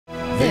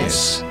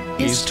This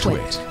is TWiT.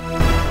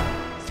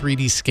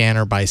 3D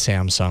scanner by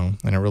Samsung,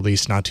 and it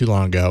released not too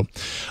long ago.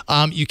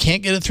 You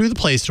can't get it through the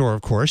Play Store,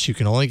 of course. You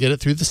can only get it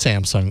through the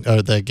Samsung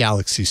or the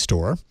Galaxy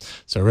Store.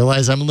 So I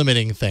realize I'm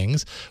limiting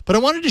things, but I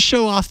wanted to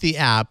show off the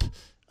app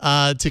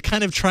to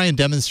kind of try and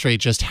demonstrate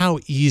just how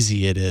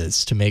easy it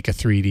is to make a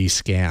 3D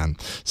scan.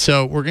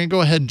 So we're going to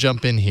go ahead and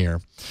jump in here.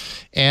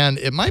 And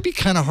it might be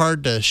kind of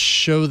hard to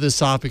show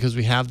this off because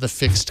we have the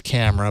fixed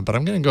camera, but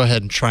I'm going to go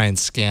ahead and try and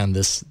scan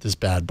this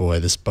bad boy,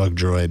 this bug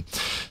droid.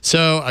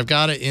 So I've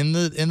got it in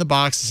the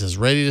box. It says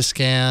ready to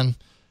scan.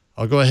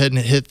 I'll go ahead and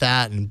hit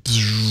that, and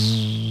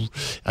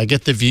I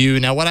get the view.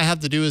 Now what I have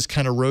to do is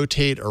kind of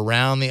rotate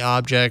around the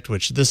object,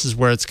 which this is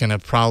where it's going to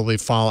probably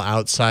fall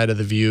outside of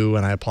the view,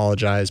 and I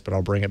apologize, but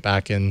I'll bring it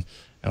back in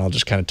and I'll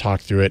just kind of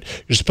talk through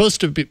it. You're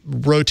supposed to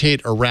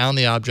rotate around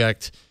the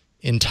object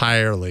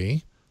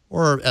entirely,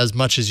 or as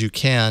much as you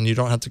can. You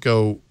don't have to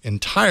go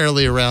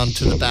entirely around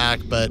to the back,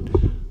 but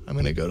I'm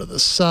going to go to the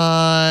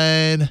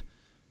side.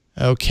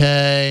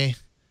 Okay.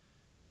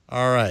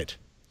 All right.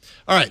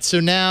 All right, so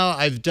now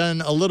I've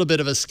done a little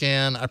bit of a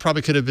scan. I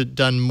probably could have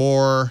done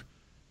more,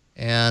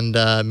 and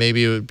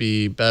maybe it would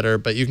be better,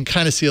 but you can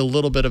kind of see a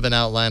little bit of an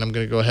outline. I'm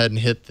going to go ahead and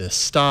hit this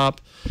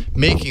stop,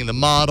 making the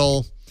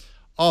model,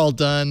 all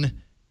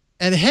done.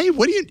 And hey,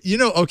 what do you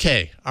know,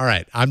 okay, all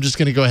right, I'm just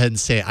going to go ahead and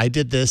say I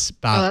did this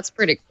about... Oh, that's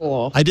pretty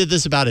cool. I did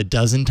this about a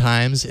dozen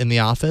times in the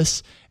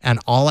office, and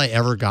all I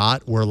ever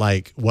got were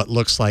like what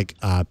looks like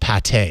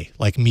pate,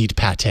 like meat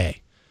pate.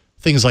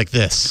 Things like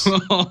this. Ooh.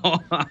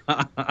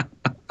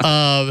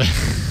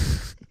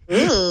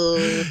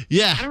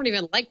 Yeah. I don't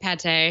even like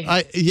pate.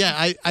 I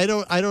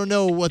don't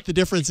know what the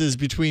difference is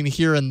between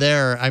here and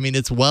there. I mean,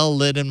 it's well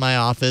lit in my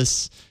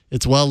office.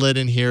 It's well lit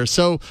in here.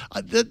 So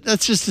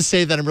that's just to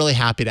say that I'm really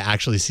happy to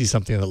actually see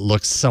something that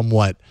looks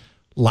somewhat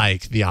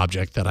like the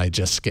object that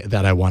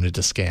I wanted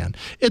to scan.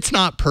 It's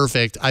not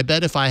perfect. I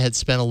bet if I had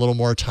spent a little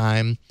more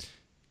time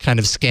kind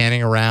of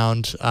scanning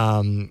around,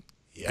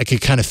 I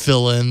could kind of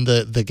fill in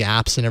the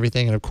gaps and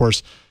everything. And of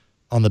course,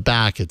 on the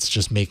back, it's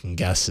just making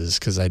guesses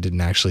because I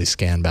didn't actually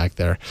scan back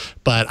there.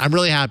 But I'm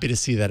really happy to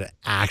see that it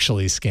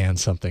actually scanned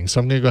something. So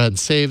I'm going to go ahead and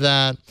save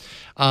that.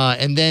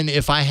 And then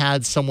if I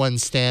had someone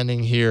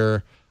standing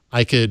here,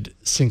 I could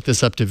sync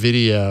this up to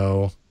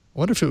video. I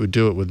wonder if it would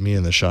do it with me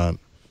in the shot.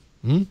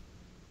 No.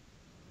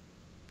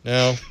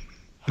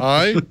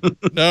 Hi?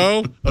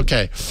 No?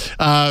 Okay.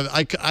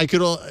 I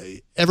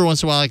could, every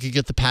once in a while, I could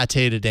get the pate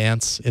to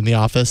dance in the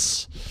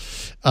office.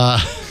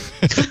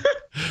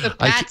 The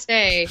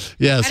pate.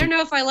 Yes. I don't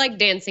know if I like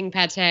dancing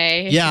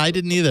pate. Yeah, I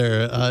didn't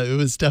either. It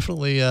was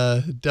definitely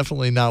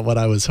not what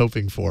I was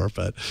hoping for.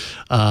 But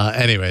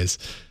anyways,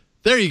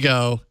 there you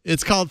go.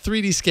 It's called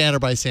 3D Scanner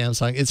by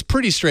Samsung. It's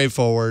pretty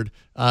straightforward,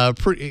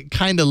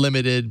 kind of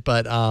limited,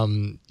 but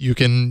you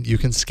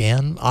can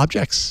scan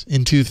objects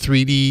into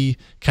 3D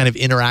kind of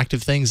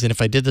interactive things. And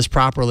if I did this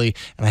properly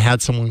and I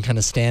had someone kind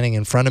of standing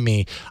in front of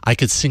me, I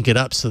could sync it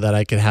up so that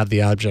I could have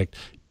the object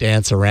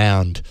dance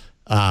around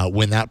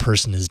when that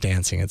person is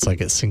dancing. It's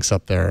like it syncs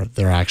up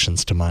their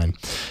actions to mine.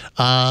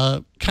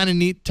 Kind of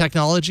neat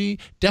technology.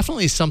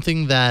 Definitely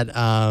something that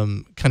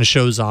kind of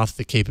shows off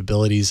the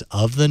capabilities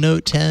of the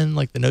Note 10.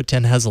 Like the Note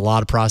 10 has a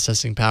lot of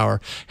processing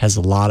power, has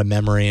a lot of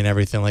memory and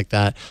everything like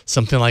that.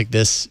 Something like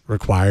this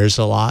requires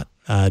a lot,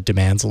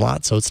 demands a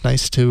lot. So it's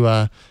nice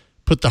to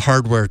put the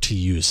hardware to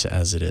use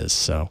as it is.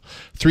 So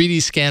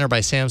 3D Scanner by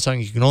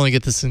Samsung. You can only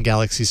get this in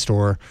Galaxy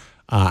Store.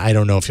 I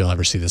don't know if you'll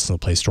ever see this in the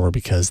Play Store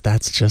because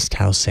that's just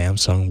how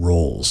Samsung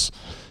rolls.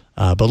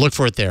 But look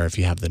for it there if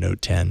you have the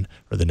Note 10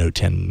 or the Note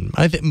 10.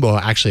 Well,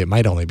 actually, it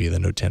might only be the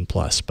Note 10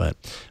 Plus, but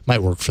it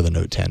might work for the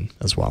Note 10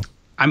 as well.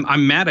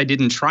 I'm mad I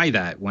didn't try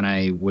that when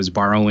I was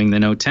borrowing the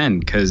Note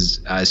 10 because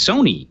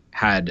Sony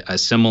had a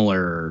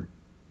similar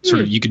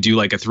sort of, you could do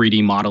like a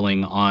 3D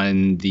modeling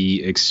on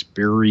the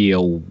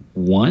Xperia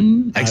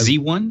 1,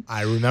 XZ1.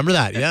 I remember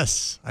that,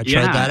 yes. I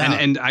tried that out.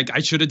 And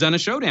I should have done a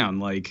showdown,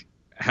 like...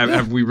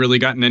 Have we really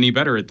gotten any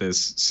better at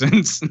this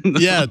since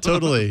yeah,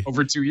 totally.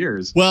 over 2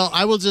 years? Well,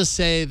 I will just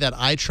say that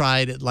I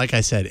tried, like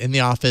I said, in the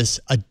office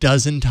a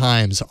dozen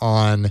times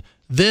on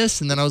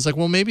this, and then I was like,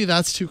 well, maybe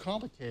that's too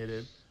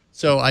complicated.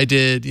 So I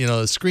did,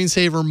 a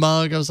screensaver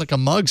mug. I was like, a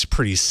mug's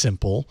pretty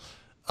simple.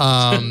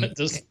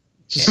 Just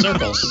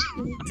circles.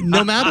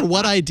 No matter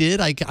what I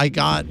did, I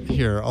got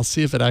here. I'll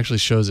see if it actually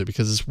shows it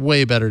because it's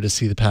way better to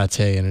see the pate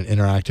in an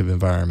interactive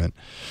environment.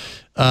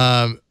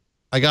 I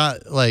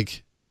got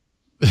like...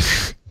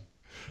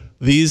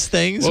 these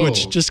things, Whoa.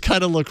 which just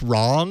kind of look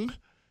wrong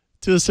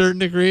to a certain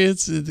degree. It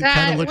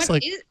kind of looks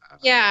like...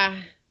 Yeah.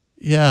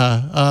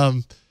 Yeah.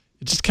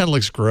 It just kind of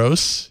looks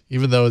gross,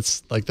 even though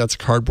it's like that's a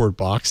cardboard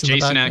box in the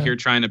Jason background. out here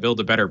trying to build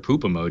a better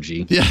poop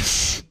emoji.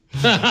 Yes.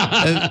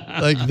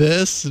 And like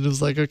this, and it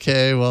was like,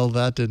 okay, well,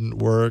 that didn't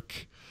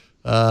work.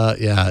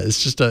 Yeah,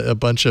 it's just a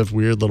bunch of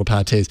weird little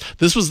pates.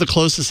 This was the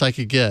closest I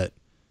could get,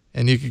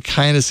 and you could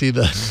kind of see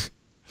the...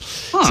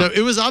 So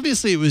it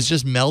was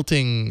just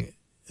melting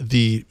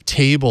the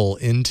table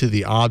into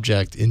the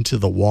object, into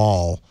the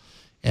wall,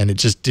 and it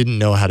just didn't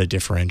know how to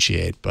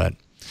differentiate. But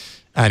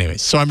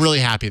Anyways, so I'm really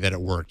happy that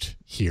it worked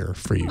here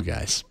for you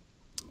guys,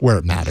 where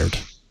it mattered.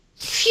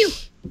 Phew.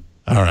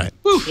 All right.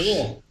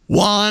 Cool.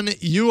 Juan,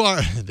 you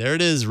are, there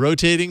it is,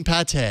 rotating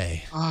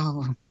pate.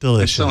 Oh,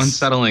 Delicious. it's so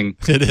unsettling.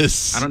 It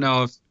is. I don't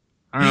know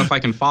if I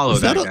can follow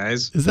that,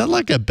 guys. Is that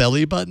like a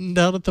belly button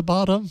down at the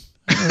bottom?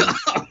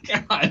 Oh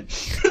God.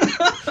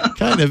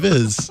 Kind of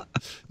is.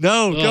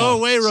 No, go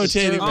away,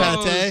 rotating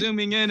Oh, pate.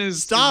 zooming in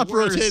is Stop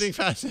worse. rotating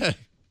pate.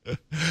 You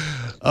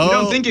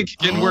don't think it could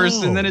get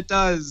worse, and then it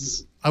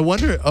does. I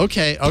wonder.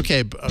 Okay.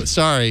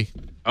 Sorry.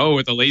 Oh,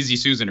 with a lazy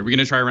Susan, are we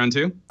gonna try round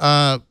 2?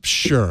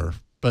 Sure,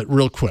 but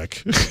real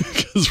quick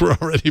because we're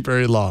already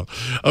very long.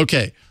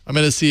 Okay, I'm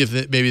gonna see if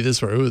maybe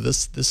this works. Ooh,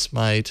 this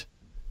might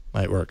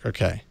work.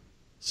 Okay,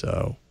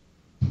 so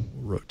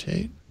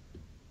rotate.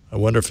 I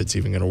wonder if it's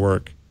even gonna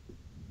work.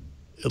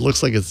 It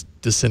looks like it's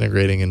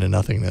disintegrating into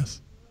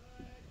nothingness.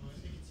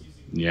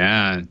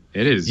 Yeah,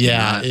 it is.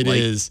 Yeah, it like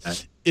is.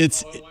 that.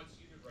 It's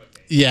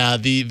yeah.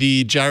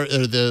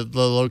 The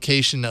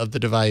location of the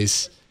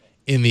device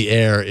in the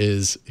air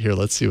is here.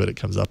 Let's see what it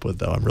comes up with,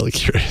 though. I'm really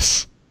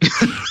curious.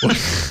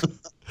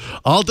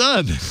 All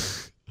done.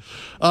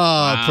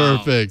 Wow.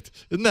 Perfect.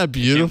 Isn't that Can't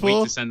beautiful?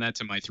 wait to send that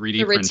to my 3D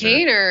The printer.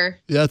 retainer.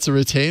 Yeah, it's a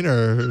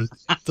retainer.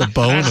 It's a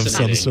bone of some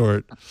Fascinating.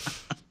 sort.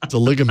 It's a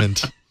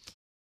ligament.